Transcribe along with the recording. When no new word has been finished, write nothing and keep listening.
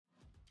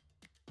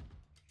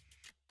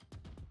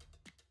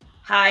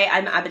Hi,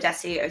 I'm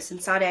Abadesi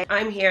Osunsade.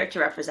 I'm here to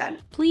represent.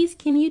 Please,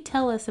 can you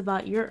tell us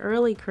about your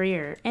early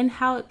career and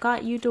how it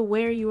got you to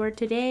where you are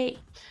today?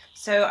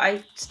 So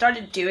I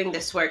started doing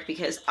this work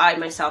because I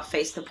myself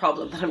faced the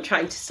problem that I'm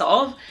trying to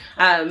solve.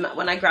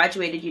 When I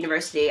graduated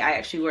university, I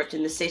actually worked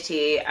in the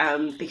city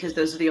because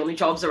those are the only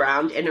jobs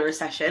around in a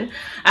recession.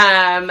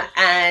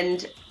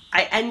 And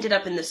I ended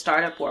up in the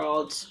startup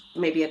world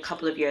maybe a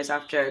couple of years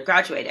after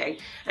graduating.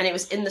 And it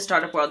was in the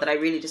startup world that I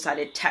really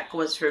decided tech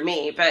was for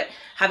me. But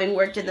having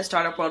worked in the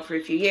startup world for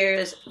a few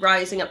years,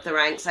 rising up the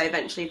ranks, I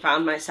eventually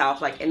found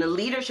myself like in a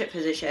leadership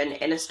position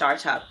in a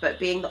startup, but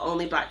being the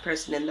only Black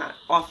person in that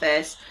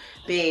office,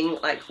 being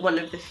like one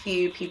of the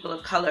few people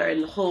of color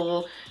in the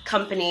whole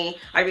company,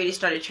 I really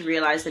started to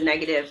realize the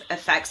negative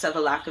effects of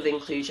a lack of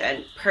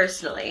inclusion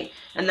personally.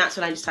 And that's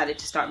when I decided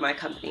to start my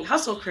company,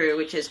 Hustle Crew,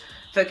 which is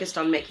focused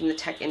on making the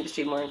tech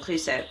industry more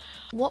inclusive.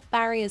 What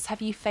barriers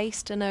have you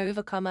faced and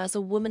overcome as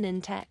a woman in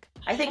tech?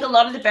 I think a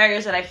lot of the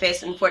barriers that I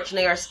face,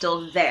 unfortunately, are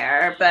still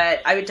there,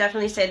 but I would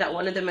definitely say that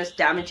one of the most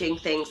damaging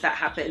things that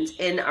happens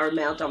in our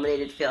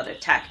male-dominated field of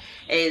tech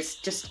is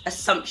just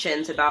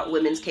assumptions about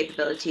women's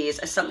capabilities,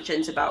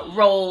 assumptions about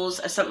roles,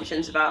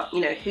 assumptions about,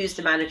 who's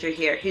the manager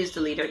here, who's the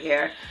leader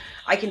here.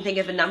 I can think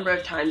of a number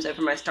of times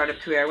over my startup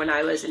career when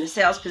I was in a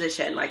sales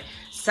position, like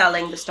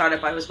selling the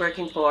startup I was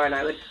working for, and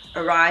I would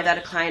arrive at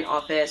a client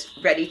office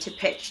ready to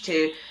pitch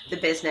to the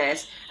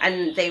business,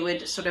 and they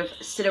would sort of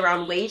sit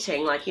around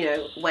waiting like,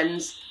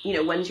 when's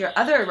your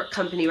other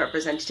company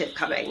representative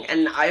coming?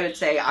 And I would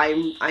say,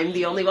 I'm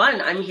the only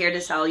one. I'm here to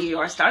sell you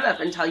our startup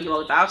and tell you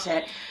all about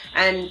it.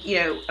 And,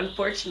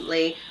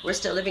 unfortunately, we're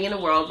still living in a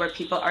world where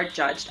people are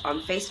judged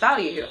on face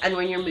value. And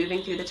when you're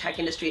moving through the tech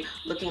industry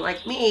looking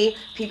like me,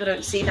 people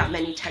don't see that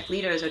many tech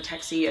leaders or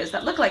tech CEOs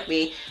that look like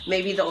me.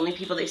 Maybe the only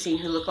people they've seen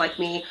who look like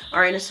me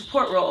are in a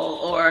support role,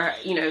 or,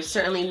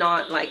 certainly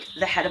not like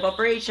the head of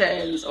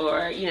operations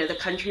or, the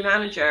country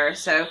manager.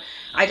 So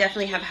I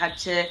definitely have had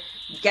to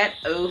get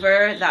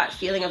over that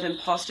feeling of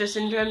imposter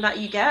syndrome that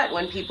you get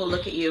when people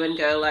look at you and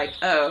go like,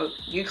 oh,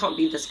 you can't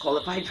be this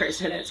qualified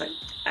person. It's like,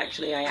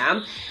 actually I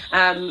am.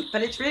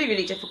 But it's really,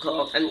 really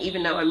difficult. And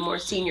even though I'm more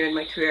senior in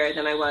my career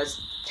than I was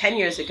 10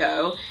 years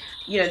ago,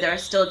 there are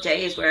still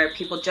days where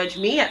people judge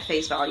me at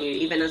face value,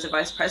 even as a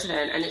vice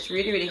president, and it's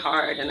really, really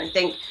hard. And I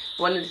think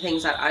one of the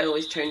things that I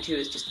always turn to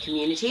is just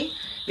community,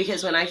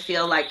 because when I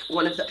feel like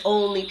one of the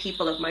only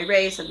people of my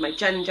race, of my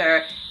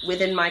gender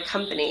within my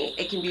company,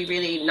 it can be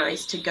really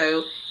nice to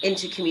go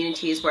into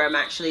communities where I'm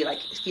actually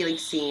like feeling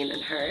seen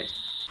and heard.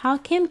 How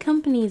can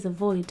companies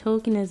avoid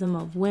tokenism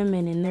of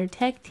women in their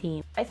tech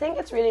team? I think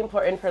it's really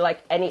important for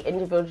like any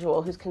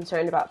individual who's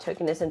concerned about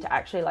tokenism to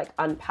actually like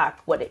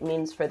unpack what it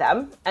means for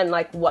them and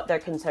like what they're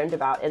concerned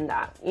about in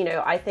that.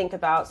 I think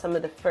about some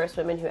of the first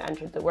women who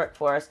entered the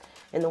workforce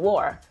in the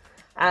war.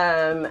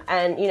 And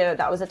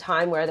that was a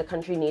time where the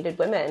country needed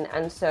women,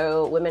 and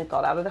so women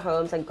got out of the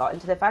homes and got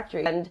into the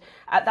factory. And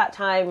at that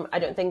time, I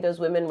don't think those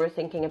women were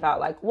thinking about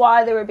like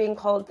why they were being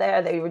called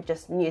there. They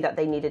just knew that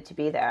they needed to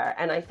be there.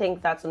 And I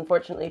think that's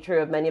unfortunately true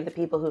of many of the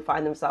people who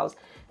find themselves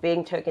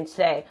being taken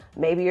today.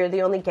 Maybe you're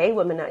the only gay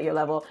woman at your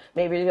level.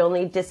 Maybe you're the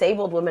only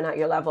disabled woman at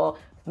your level.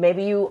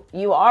 Maybe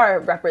you are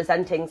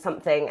representing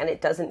something and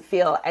it doesn't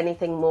feel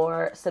anything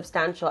more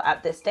substantial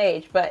at this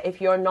stage. But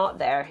if you're not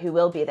there, who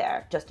will be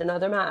there? Just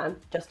another man,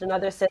 just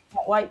another cis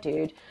white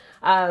dude.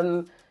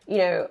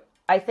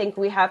 I think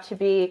we have to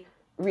be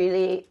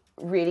really,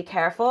 really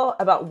careful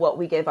about what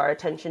we give our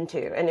attention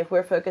to. And if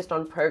we're focused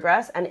on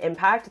progress and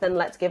impact, then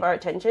let's give our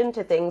attention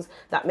to things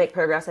that make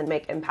progress and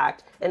make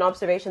impact. An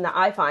observation that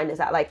I find is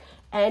that like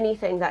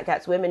anything that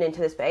gets women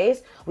into the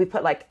space, we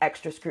put like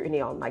extra scrutiny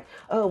on, like,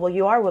 oh, well,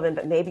 you are a woman,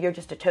 but maybe you're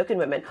just a token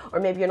woman, or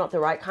maybe you're not the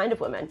right kind of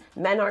woman.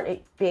 Men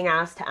aren't being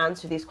asked to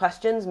answer these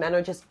questions. Men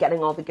are just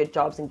getting all the good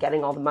jobs and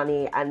getting all the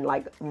money and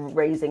like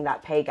raising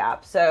that pay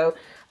gap. So,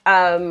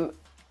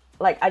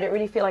 I don't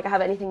really feel like I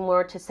have anything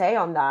more to say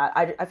on that.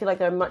 I feel like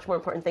there are much more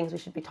important things we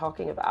should be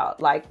talking about,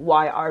 like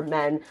why are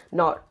men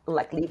not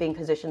like leaving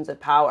positions of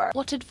power?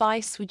 What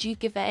advice would you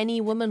give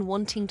any woman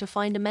wanting to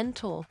find a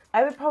mentor?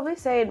 I would probably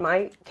say in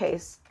my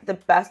case, the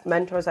best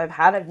mentors I've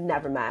had, I've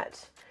never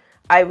met.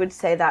 I would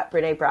say that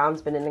Brene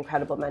Brown's been an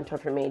incredible mentor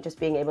for me,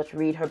 just being able to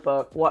read her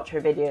book, watch her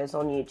videos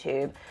on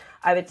YouTube.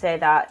 I would say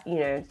that,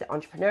 the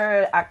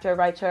entrepreneur, actor,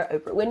 writer,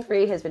 Oprah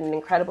Winfrey has been an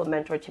incredible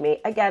mentor to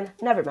me. Again,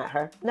 never met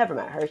her.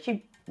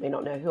 She may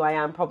not know who I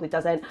am, probably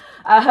doesn't,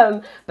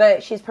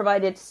 but she's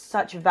provided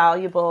such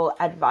valuable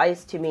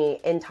advice to me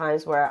in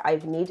times where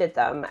I've needed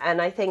them.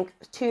 And I think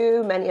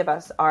too many of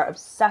us are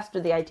obsessed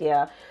with the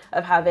idea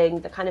of having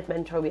the kind of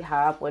mentor we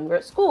have when we're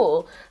at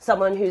school,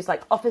 someone whose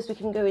like office we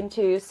can go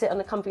into, sit on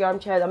a comfy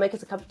armchair, they'll make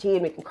us a cup of tea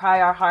and we can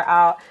cry our heart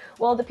out.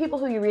 Well, the people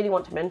who you really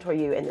want to mentor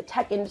you in the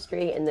tech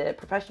industry, in the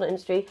professional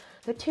industry,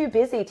 they're too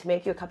busy to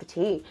make you a cup of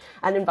tea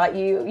and invite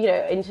you,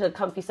 into a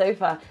comfy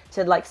sofa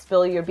to like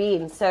spill your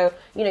beans. So,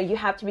 you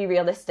have to be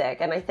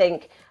realistic. And I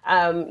think,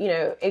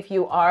 if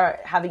you are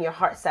having your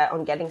heart set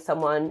on getting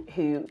someone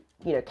who,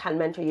 can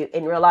mentor you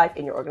in real life,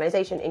 in your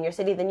organization, in your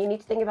city, then you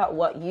need to think about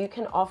what you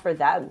can offer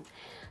them.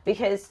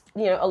 because,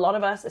 you know, a lot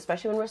of us,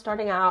 especially when we're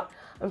starting out,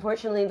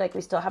 unfortunately, like,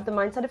 we still have the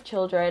mindset of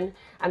children,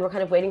 and we're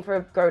kind of waiting for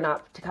a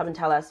grown-up to come and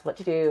tell us what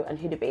to do and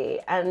who to be.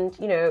 And,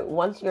 you know,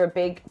 once you're a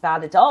big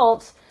bad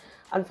adult,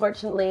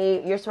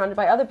 unfortunately, you're surrounded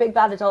by other big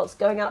bad adults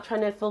going out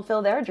trying to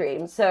fulfill their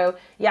dreams. So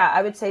yeah,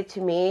 I would say,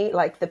 to me,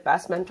 like, the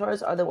best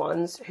mentors are the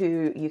ones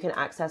who you can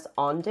access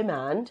on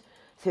demand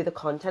through the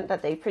content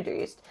that they've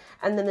produced.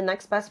 And then the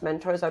next best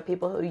mentors are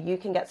people who you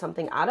can get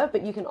something out of,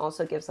 but you can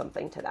also give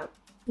something to them.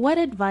 What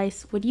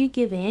advice would you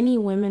give any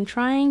women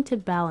trying to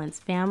balance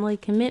family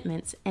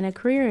commitments and a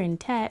career in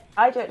tech?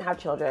 I don't have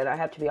children, I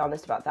have to be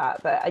honest about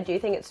that, but I do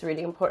think it's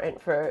really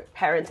important for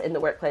parents in the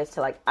workplace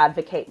to, like,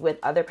 advocate with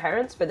other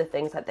parents for the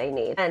things that they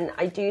need. And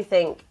I do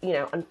think, you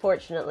know,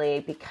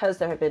 unfortunately, because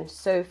there have been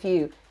so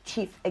few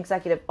chief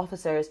executive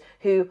officers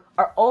who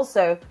are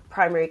also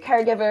primary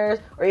caregivers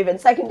or even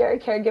secondary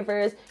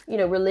caregivers, you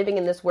know, we're living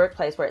in this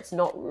workplace where it's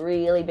not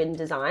really been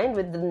designed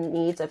with the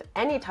needs of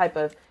any type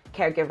of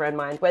caregiver in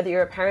mind, whether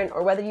you're a parent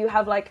or whether you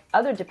have, like,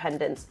 other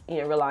dependents,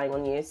 you know, relying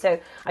on you. So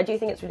I do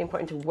think it's really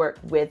important to work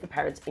with the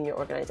parents in your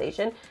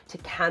organization to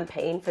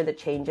campaign for the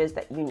changes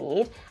that you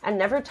need, and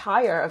never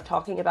tire of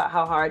talking about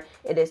how hard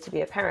it is to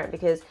be a parent,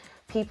 because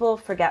people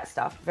forget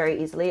stuff very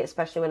easily,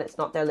 especially when it's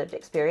not their lived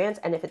experience.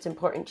 And if it's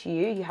important to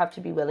you, you have to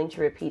be willing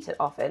to repeat it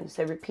often.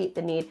 So repeat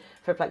the need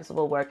for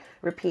flexible work,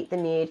 repeat the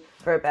need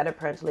for a better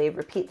parental leave,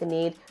 repeat the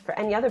need for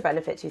any other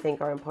benefits you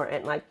think are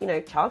important, like, you know,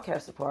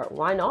 childcare support.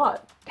 Why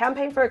not?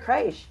 Campaign for a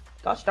creche.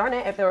 Gosh darn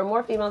it, if there were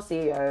more female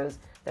CEOs,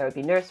 there would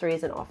be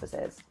nurseries and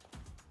offices.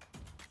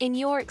 In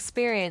your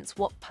experience,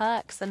 what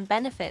perks and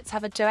benefits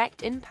have a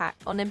direct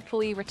impact on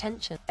employee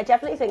retention? I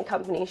definitely think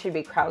companies should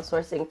be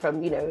crowdsourcing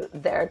from, you know,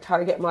 their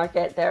target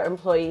market, their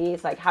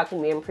employees. Like, how can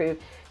we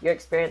improve your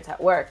experience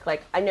at work?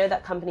 Like, I know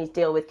that companies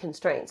deal with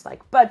constraints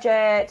like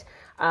budget,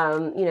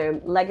 you know,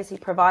 legacy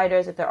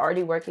providers if they're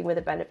already working with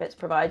a benefits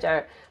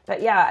provider.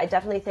 But yeah, I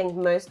definitely think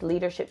most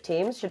leadership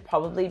teams should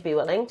probably be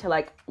willing to,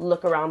 like,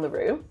 look around the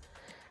room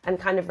and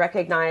kind of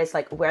recognize,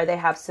 like, where they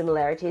have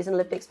similarities in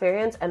lived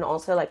experience, and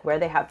also, like, where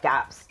they have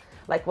gaps.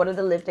 Like, what are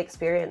the lived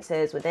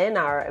experiences within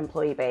our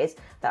employee base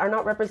that are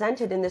not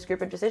represented in this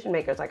group of decision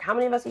makers? Like, how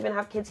many of us even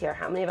have kids here?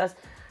 How many of us,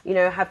 you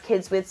know, have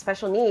kids with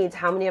special needs?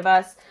 How many of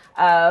us,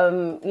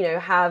 you know,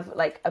 have,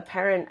 like, a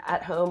parent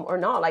at home or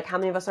not? Like, how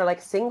many of us are,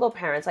 like, single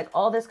parents? Like,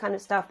 all this kind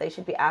of stuff they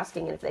should be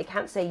asking. And if they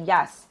can't say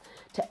yes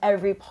to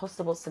every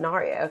possible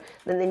scenario,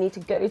 then they need to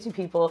go to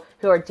people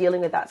who are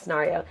dealing with that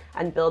scenario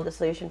and build the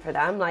solution for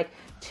them. Like,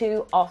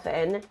 too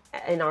often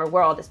in our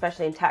world,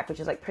 especially in tech, which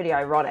is, like, pretty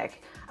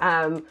ironic,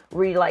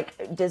 we,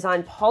 like,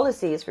 design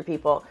policies for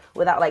people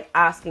without, like,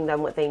 asking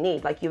them what they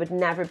need. Like, you would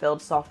never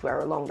build software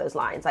along those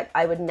lines. Like,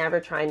 I would never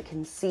try and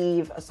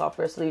conceive a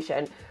software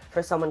solution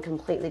for someone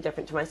completely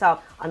different to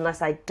myself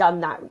unless I'd done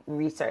that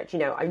research. You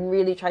know, I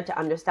really tried to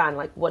understand,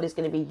 like, what is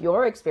going to be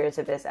your experience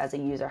of this as a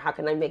user? How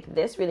can I make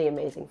this really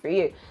amazing for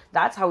you?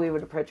 That's how we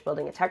would approach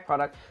building a tech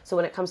product. So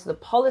when it comes to the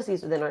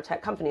policies within our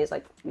tech companies,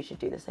 like, we should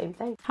do the same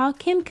thing. How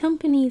can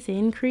companies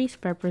increase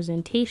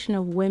representation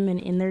of women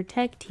in their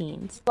tech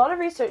teams? A lot of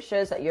research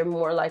shows that you're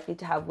more likely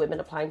to have women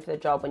applying for the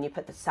job when you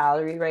put the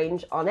salary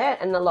range on it,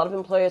 and a lot of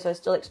employers are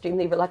still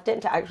extremely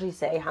reluctant to actually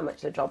say how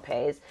much the job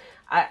pays.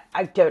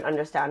 I don't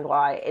understand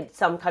why. In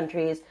some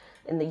countries,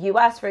 in the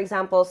US, for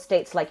example,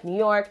 states like New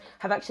York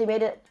have actually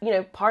made it, you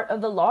know, part of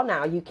the law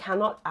now. You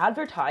cannot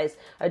advertise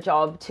a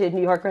job to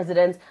New York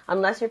residents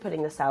unless you're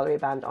putting the salary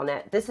band on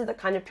it. This is the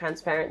kind of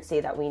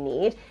transparency that we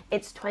need.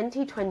 It's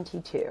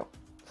 2022.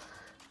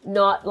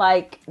 Not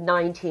like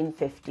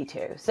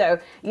 1952. So,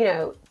 you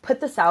know, put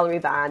the salary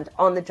band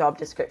on the job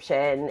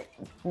description.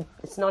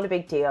 It's not a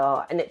big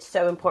deal. And it's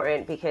so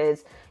important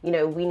because, you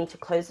know, we need to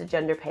close the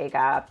gender pay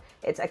gap.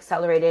 It's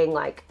accelerating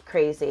like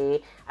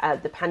crazy.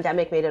 The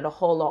pandemic made it a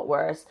whole lot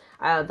worse.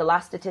 The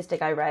last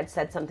statistic I read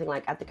said something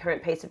like, at the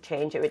current pace of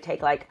change, it would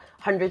take like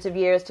hundreds of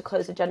years to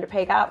close the gender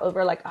pay gap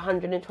over like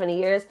 120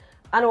 years.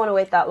 I don't want to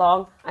wait that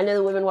long. I know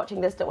the women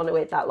watching this don't want to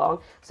wait that long.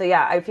 So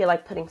yeah, I feel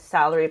like putting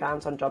salary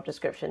bands on job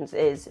descriptions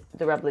is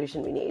the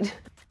revolution we need.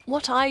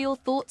 What are your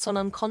thoughts on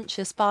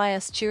unconscious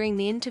bias during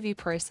the interview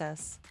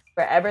process?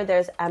 Wherever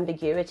there's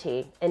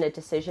ambiguity in a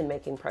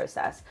decision-making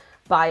process,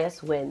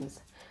 bias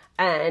wins.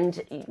 And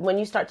when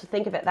you start to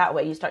think of it that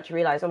way, you start to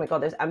realize, oh my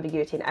God, there's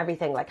ambiguity in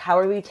everything. Like, how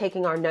are we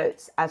taking our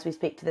notes as we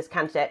speak to this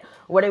candidate?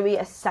 What are we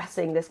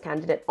assessing this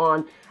candidate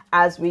on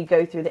as we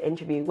go through the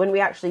interview? When we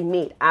actually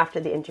meet after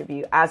the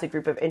interview as a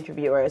group of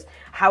interviewers,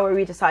 how are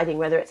we deciding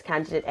whether it's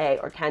candidate A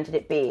or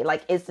candidate B?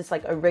 Like, is this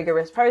like a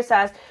rigorous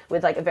process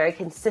with like a very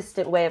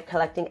consistent way of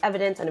collecting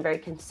evidence and a very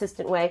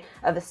consistent way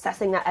of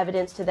assessing that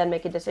evidence to then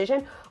make a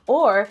decision?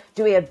 Or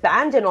do we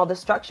abandon all the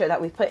structure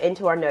that we've put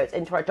into our notes,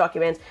 into our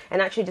documents,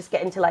 and actually just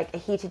get into like a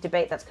heated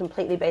debate that's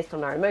completely based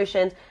on our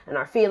emotions and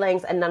our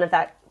feelings, and none of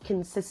that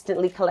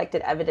consistently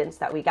collected evidence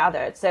that we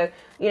gathered. So,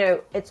 you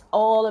know, it's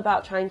all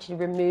about trying to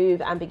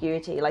remove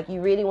ambiguity. Like,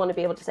 you really want to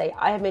be able to say,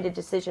 I have made a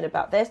decision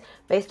about this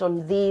based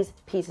on these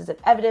pieces of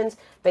evidence,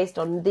 based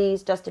on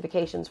these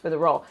justifications for the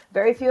role.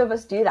 Very few of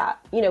us do that.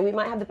 You know, we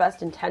might have the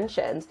best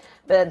intentions,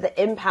 but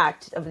the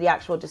impact of the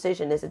actual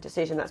decision is a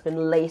decision that's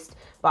been laced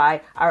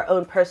by our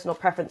own personal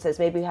preferences.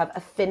 Maybe we have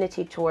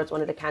affinity towards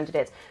one of the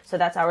candidates, so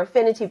that's our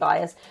affinity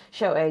bias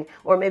showing.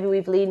 Or maybe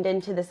we've leaned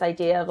into this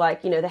idea of,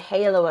 like, you know, the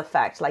halo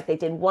effect, like they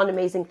did one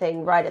amazing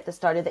thing right at the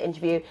start of the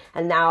interview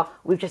and now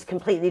we've just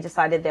completely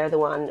decided they're the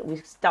one.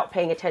 We've stopped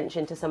paying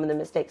attention to some of the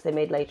mistakes they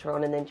made later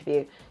on in the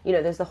interview. You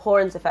know, there's the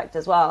horns effect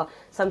as well.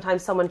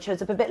 Sometimes someone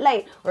shows up a bit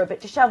late or a bit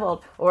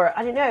disheveled, or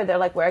I don't know, they're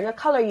like wearing a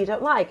color you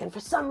don't like, and for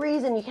some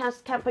reason you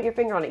can't put your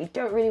finger on it. You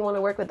don't really want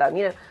to work with them.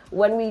 You know,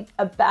 when we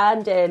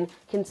abandon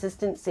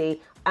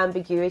consistency,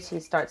 ambiguity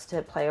starts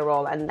to play a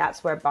role, and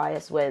that's where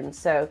bias wins.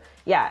 So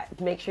yeah,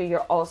 make sure you're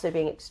also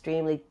being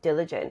extremely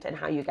diligent in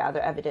how you gather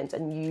evidence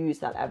and use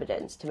that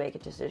evidence to make a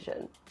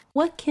decision.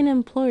 What can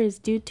employers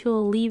do to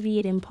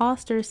alleviate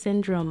imposter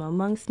syndrome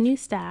amongst new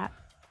staff?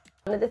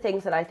 One of the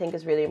things that I think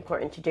is really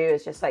important to do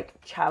is just like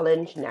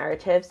challenge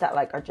narratives that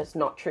like are just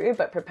not true,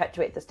 but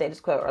perpetuate the status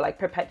quo, or like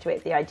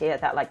perpetuate the idea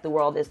that like the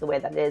world is the way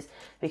that it is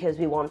because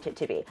we want it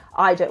to be.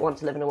 I don't want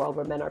to live in a world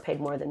where men are paid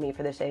more than me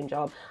for the same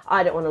job.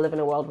 I don't want to live in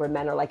a world where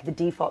men are like the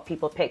default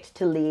people picked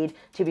to lead,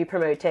 to be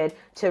promoted,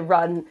 to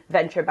run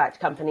venture-backed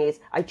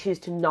companies. I choose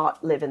to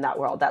not live in that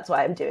world. That's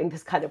why I'm doing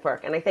this kind of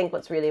work. And I think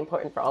what's really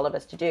important for all of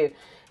us to do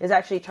is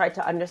actually try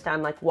to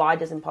understand, like, why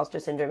does imposter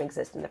syndrome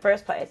exist in the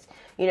first place?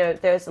 You know,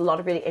 there's a lot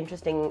of really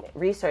interesting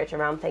research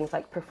around things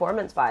like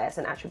performance bias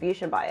and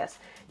attribution bias.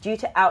 Due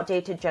to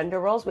outdated gender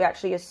roles, we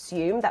actually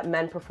assume that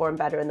men perform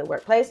better in the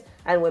workplace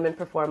and women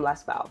perform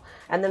less well.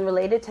 And then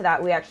related to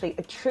that, we actually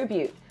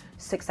attribute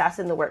success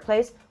in the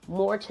workplace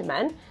more to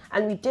men,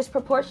 and we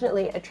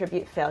disproportionately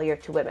attribute failure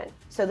to women.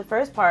 So the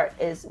first part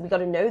is we got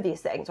to know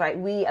these things, right?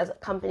 We as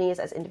companies,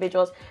 as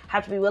individuals,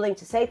 have to be willing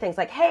to say things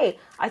like, hey,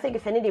 I think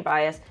affinity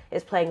bias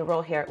is playing a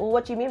role here. Well,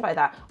 what do you mean by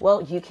that?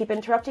 Well, you keep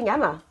interrupting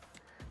Emma.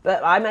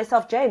 But I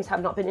myself, James,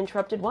 have not been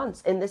interrupted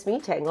once in this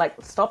meeting. Like,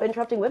 stop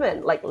interrupting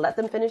women. Like, let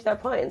them finish their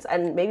points,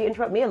 and maybe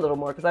interrupt me a little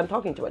more because I'm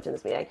talking too much in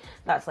this meeting.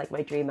 That's like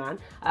my dream man,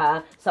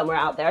 somewhere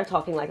out there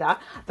talking like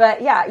that.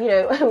 But yeah, you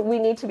know, we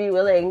need to be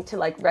willing to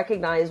like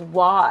recognize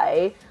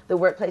why the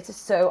workplace is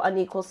so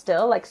unequal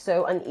still, like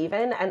so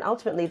uneven. And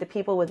ultimately the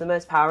people with the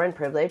most power and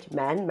privilege,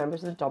 men,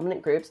 members of the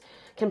dominant groups,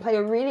 can play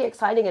a really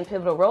exciting and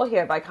pivotal role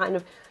here by kind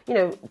of, you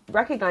know,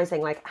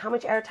 recognizing like, how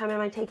much airtime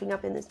am I taking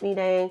up in this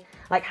meeting?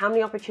 Like, how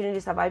many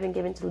opportunities have I been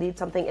given to lead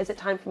something? Is it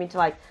time for me to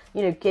like,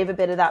 you know, give a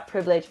bit of that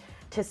privilege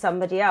to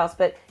somebody else?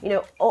 But, you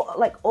know,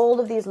 all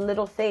of these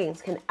little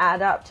things can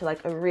add up to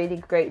like a really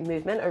great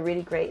movement, a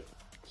really great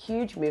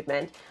huge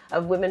movement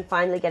of women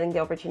finally getting the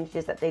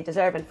opportunities that they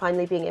deserve and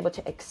finally being able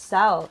to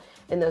excel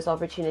in those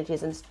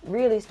opportunities and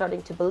really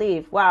starting to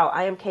believe, wow,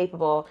 I am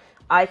capable,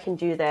 I can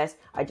do this,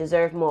 I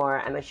deserve more,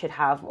 and I should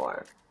have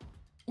more.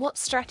 What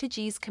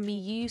strategies can be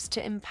used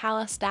to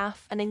empower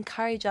staff and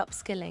encourage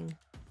upskilling?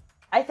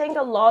 I think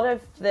a lot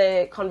of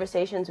the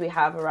conversations we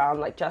have around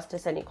like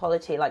justice and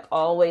equality like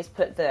always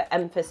put the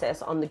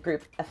emphasis on the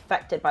group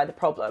affected by the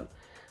problem.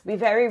 We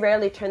very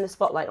rarely turn the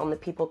spotlight on the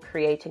people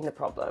creating the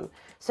problem.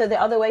 So the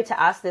other way to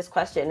ask this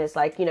question is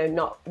like, you know,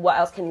 not what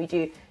else can we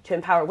do to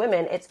empower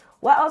women? It's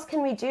what else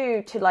can we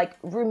do to like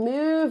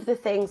remove the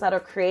things that are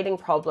creating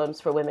problems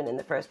for women in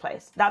the first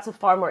place? That's a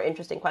far more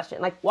interesting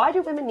question. Like, why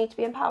do women need to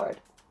be empowered?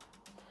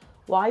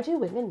 Why do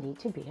women need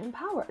to be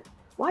empowered?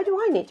 Why do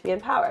I need to be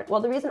empowered?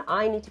 Well, the reason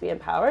I need to be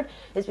empowered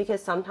is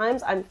because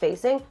sometimes I'm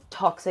facing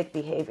toxic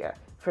behavior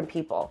from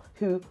people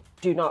who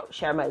do not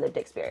share my lived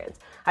experience.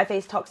 I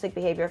face toxic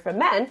behavior from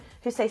men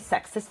who say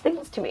sexist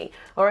things to me,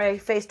 or I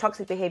face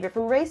toxic behavior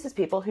from racist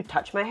people who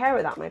touch my hair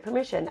without my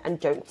permission and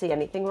don't see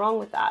anything wrong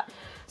with that.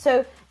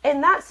 So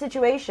in that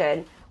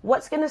situation,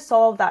 what's going to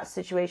solve that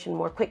situation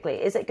more quickly?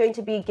 Is it going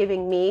to be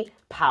giving me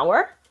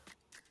power?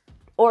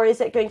 Or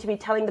is it going to be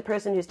telling the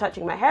person who's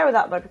touching my hair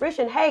without my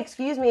permission, hey,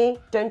 excuse me,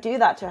 don't do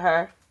that to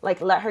her. Like,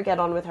 let her get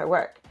on with her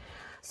work.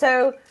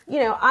 So, you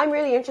know, I'm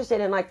really interested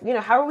in like, you know,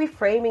 how are we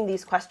framing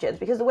these questions?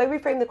 Because the way we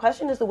frame the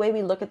question is the way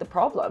we look at the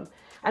problem.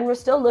 And we're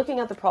still looking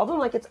at the problem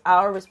like it's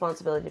our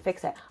responsibility to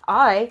fix it.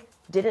 I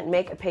didn't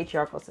make a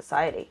patriarchal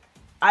society.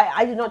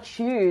 I did not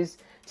choose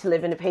to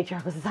live in a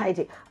patriarchal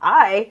society.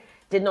 I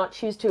did not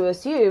choose to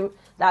assume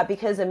that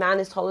because a man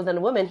is taller than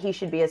a woman, he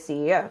should be a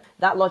CEO.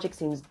 That logic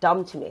seems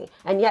dumb to me.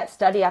 And yet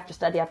study after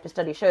study after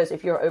study shows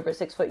if you're over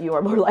 6 foot, you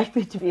are more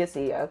likely to be a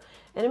CEO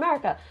in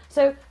America.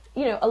 So,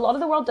 you know, a lot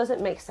of the world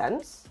doesn't make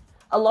sense.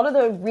 A lot of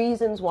the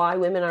reasons why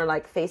women are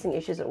like facing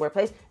issues at the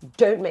workplace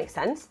don't make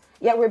sense.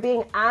 Yet we're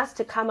being asked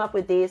to come up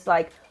with these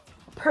like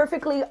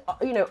perfectly,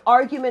 you know,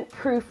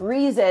 argument-proof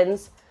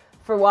reasons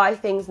for why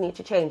things need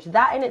to change.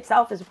 That in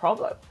itself is a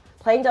problem.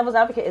 Playing devil's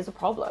advocate is a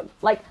problem.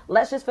 Like,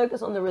 let's just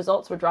focus on the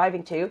results we're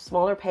driving to,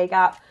 smaller pay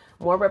gap,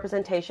 more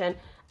representation,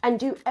 and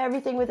do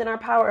everything within our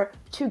power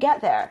to get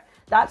there.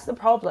 That's the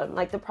problem.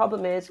 Like, the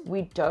problem is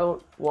we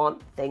don't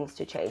want things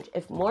to change.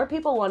 If more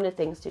people wanted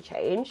things to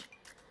change,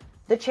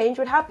 the change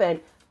would happen.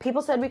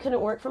 People said we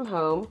couldn't work from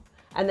home,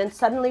 and then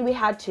suddenly we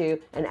had to,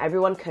 and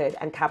everyone could,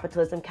 and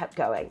capitalism kept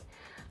going.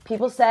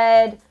 People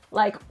said,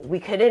 like, we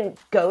couldn't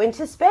go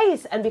into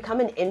space and become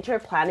an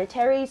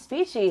interplanetary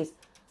species.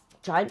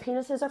 Giant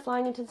penises are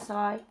flying into the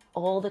sky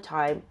all the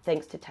time,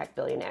 thanks to tech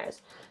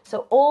billionaires.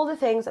 So all the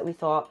things that we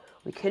thought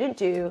we couldn't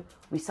do,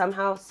 we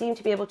somehow seem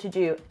to be able to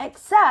do,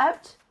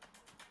 except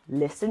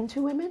listen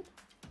to women,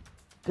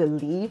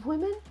 believe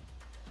women,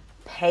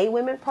 pay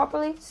women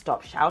properly,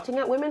 stop shouting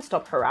at women,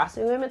 stop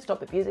harassing women,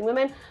 stop abusing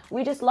women.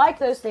 We just like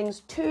those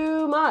things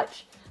too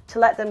much to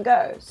let them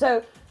go.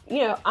 So,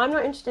 you know, I'm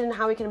not interested in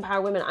how we can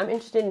empower women. I'm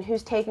interested in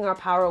who's taking our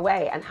power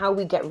away and how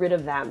we get rid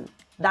of them.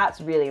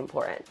 That's really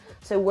important.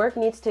 So work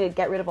needs to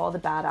get rid of all the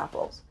bad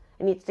apples.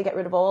 It needs to get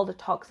rid of all the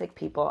toxic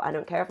people. I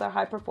don't care if they're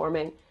high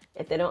performing.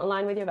 If they don't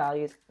align with your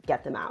values,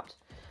 get them out.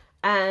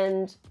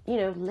 And, you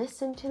know,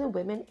 listen to the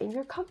women in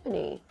your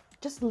company.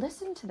 Just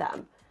listen to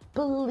them.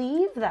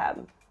 Believe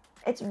them.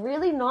 It's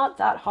really not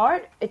that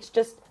hard. It's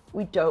just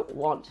we don't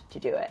want to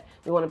do it.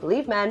 We want to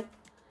believe men,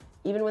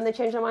 even when they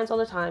change their minds all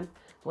the time.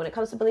 When it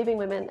comes to believing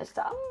women, it's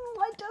I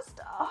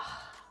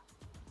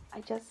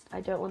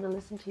don't want to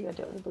listen to you. I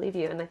don't want to believe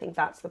you. And I think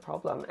that's the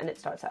problem. And it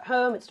starts at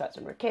home. It starts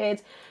when we're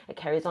kids. It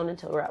carries on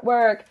until we're at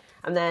work.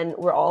 And then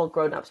we're all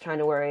grown-ups trying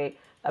to worry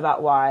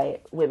about why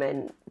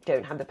women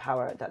don't have the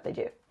power that they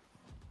do.